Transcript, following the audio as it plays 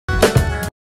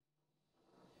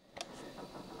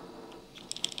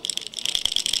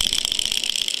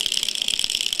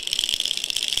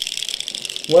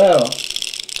Well,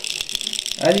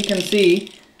 as you can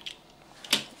see,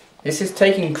 this is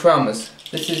taking crumbs.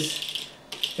 This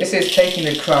is taking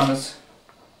the crumbs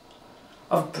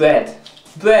of bread.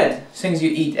 Bread, things you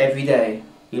eat every day.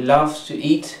 You love to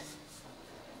eat.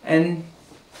 And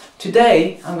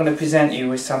today I'm going to present you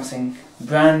with something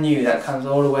brand new that comes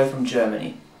all the way from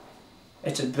Germany.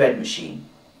 It's a bread machine.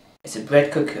 It's a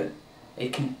bread cooker.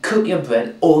 It can cook your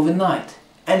bread overnight.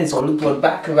 And it's called a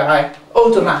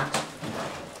Brotback-Automat.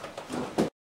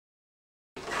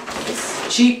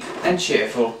 It's cheap and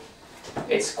cheerful.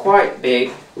 It's quite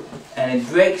big and it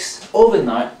breaks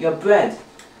overnight your bread.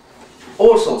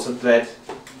 All sorts of bread.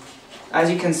 As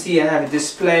you can see, I have a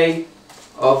display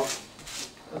of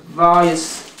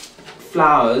various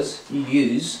flours you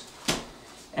use,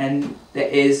 and there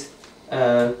is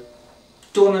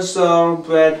tournesol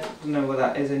bread, I don't know what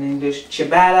that is in English,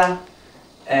 ciabatta,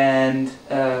 and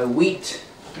wheat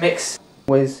mix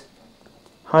with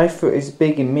high fruit is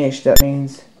big in mish. That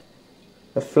means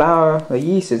the flour, the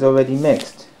yeast is already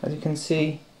mixed. As you can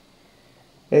see,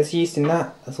 there's yeast in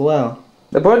that as well.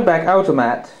 The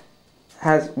Brotback-Automat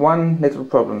has one little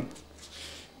problem.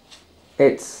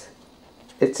 It's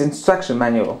instruction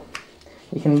manual.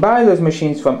 You can buy those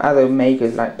machines from other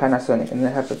makers like Panasonic, and they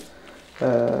have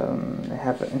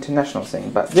an international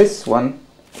thing. But this one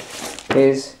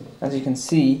is, as you can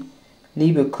see,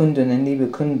 Liebe Kunden, and Liebe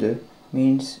Kunde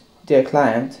means dear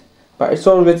client, but it's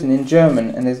all written in German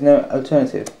and there's no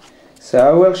alternative. So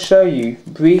I will show you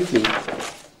briefly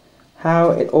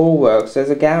how it all works. There's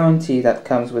a guarantee that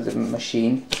comes with the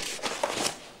machine,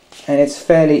 and it's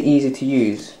fairly easy to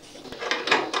use.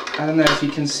 I don't know if you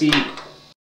can see,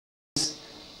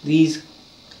 these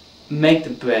make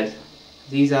the bread.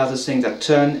 These are the things that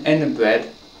turn in the bread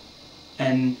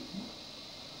and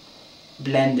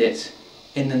blend it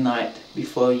in the night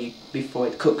before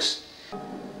it cooks.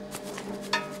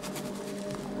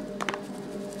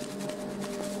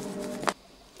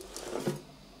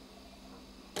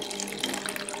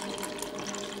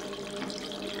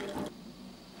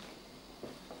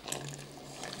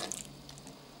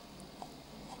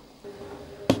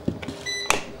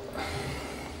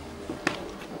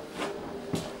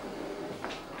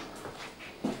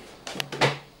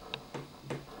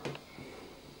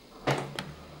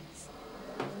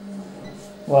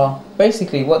 Well,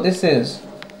 basically what this is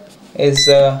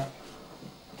the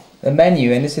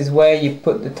menu, and this is where you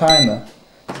put the timer.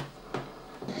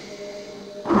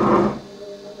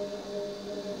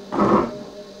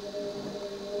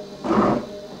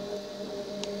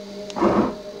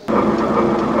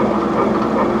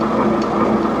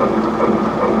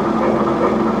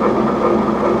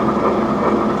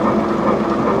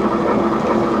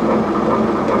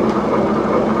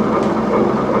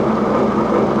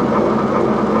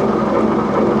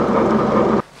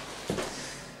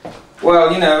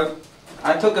 Well, you know,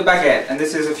 I took a baguette, and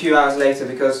this is a few hours later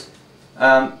because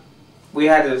we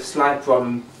had a slight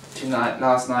problem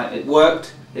last night. It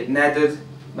worked, it netted,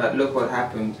 but look what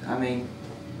happened. I mean,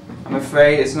 I'm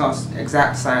afraid it's not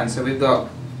exact science. So we've got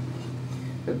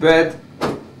the bread,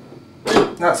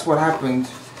 that's what happened.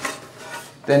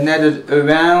 They're netted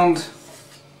around,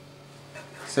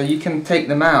 so you can take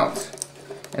them out,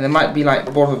 and it might be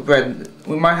like bottled bread.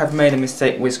 We might have made a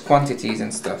mistake with quantities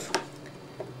and stuff.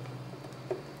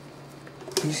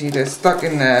 You see, they're stuck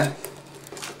in there.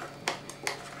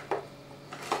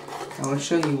 I will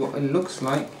show you what it looks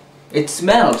like. It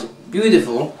smelled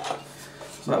beautiful,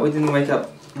 but we didn't wake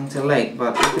up until late,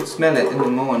 but you could smell it in the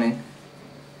morning.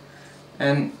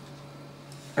 And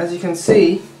as you can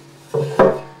see,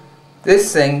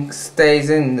 this thing stays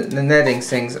in, the netting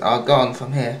things are gone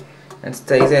from here and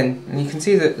stays in. And you can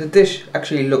see that the dish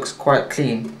actually looks quite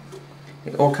clean.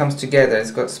 It all comes together, it's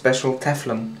got special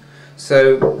Teflon.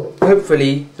 So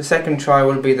hopefully the second try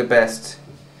will be the best,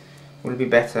 will be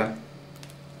better.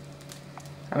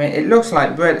 I mean, it looks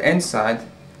like bread inside,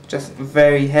 just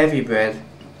very heavy bread.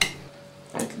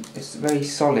 It's very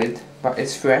solid, but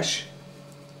it's fresh.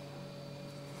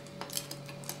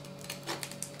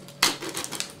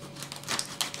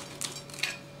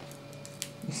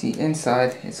 You see,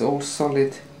 inside it's all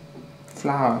solid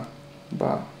flour,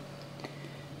 but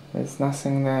there's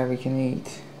nothing there we can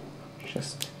eat.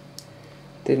 Just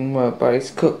didn't work, but it's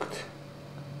cooked.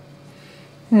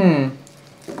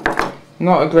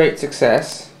 Not a great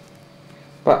success,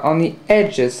 but on the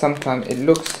edges sometimes it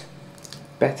looks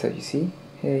better. You see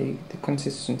here, the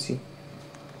consistency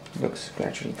looks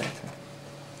gradually better.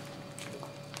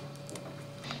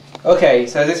 Okay,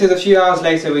 so this is a few hours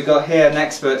later. We got here an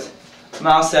expert.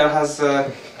 Marcel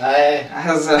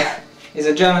is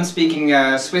a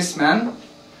German-speaking Swiss man,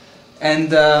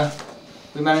 and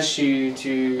we managed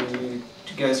to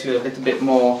go through a little bit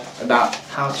more about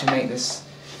how to make this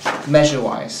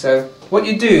measure-wise. So what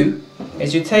you do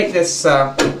is you take this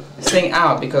thing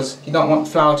out, because you don't want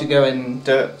flour to go and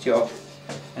dirty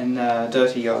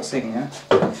your thing, yeah?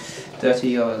 Dirty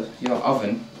your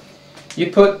oven.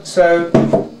 You put, so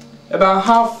about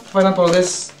half, for example,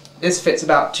 this fits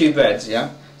about 2 breads,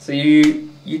 yeah? So you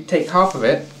take half of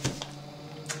it,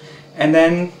 and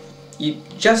then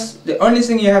the only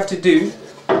thing you have to do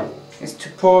is to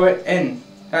pour it in.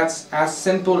 That's as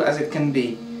simple as it can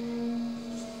be.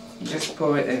 You just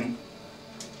pour it in.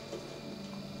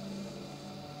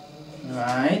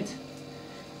 Right.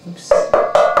 Oops.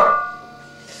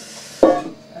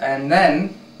 And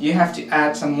then you have to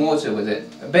add some water with it.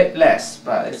 A bit less,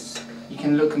 but you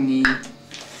can look in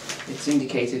it's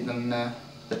indicated on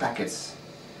the packets.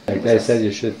 Like I said,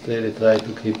 you should really try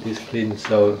to keep this clean,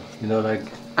 so you know, like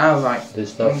right.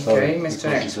 this stuff. Okay,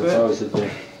 Mr. Expert.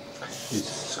 It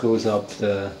screws up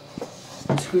the.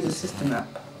 It screws the system up.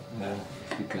 Yeah,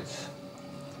 because.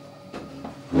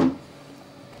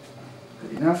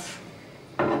 Good enough.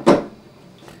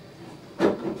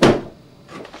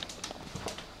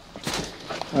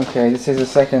 Okay, this is the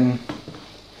second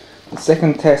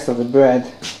test of the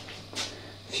bread.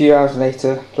 A few hours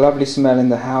later, lovely smell in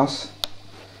the house.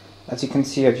 As you can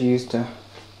see, I've used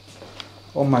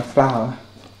all my flour.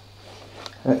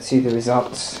 Let's see the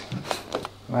results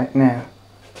right now.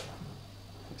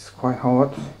 It's quite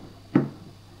hot,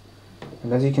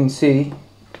 and as you can see,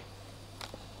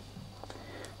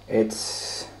 it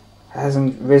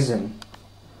hasn't risen.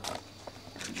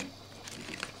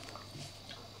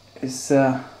 It's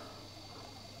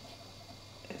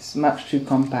much too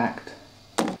compact.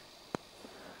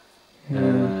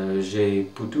 J'ai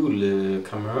poudou le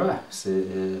caméra,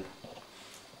 c'est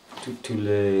tout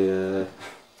les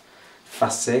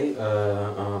facets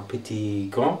en petit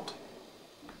grand.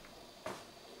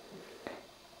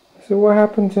 So what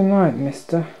happened tonight,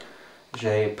 mister?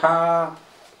 J'ai pas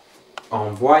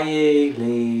envoyé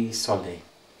les soleils,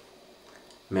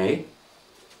 mais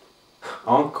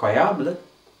incroyable,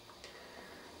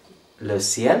 le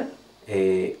ciel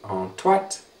est en toit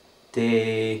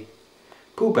des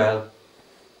poubelles.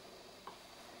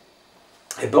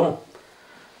 Et bon,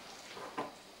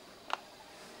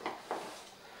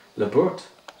 le brot,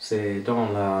 c'est dans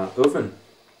l'oven.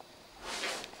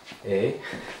 Et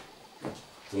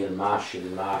il marche.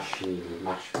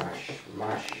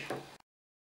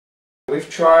 We've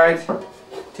tried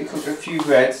to cook a few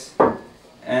breads,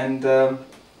 and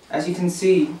as you can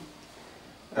see,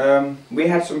 we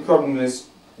had some problems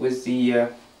with the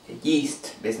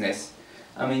yeast business.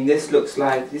 I mean, this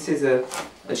is a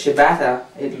ciabatta.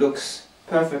 It looks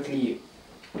perfectly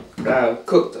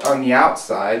cooked on the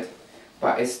outside,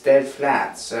 but it's dead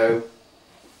flat. So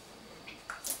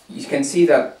you can see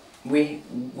that we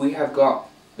have got,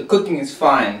 the cooking is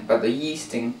fine, but the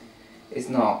yeasting is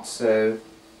not. So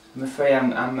I'm afraid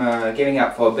I'm giving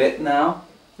up for a bit now,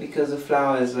 because the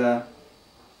flour is a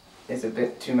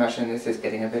bit too much, and this is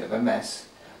getting a bit of a mess.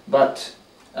 But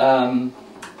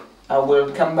I will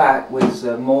come back with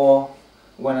more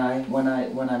when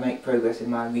I make progress in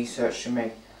my research to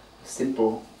make a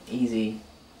simple, easy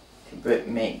to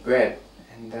make bread,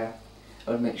 and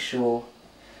I'll make sure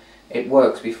it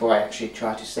works before I actually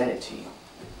try to sell it to you.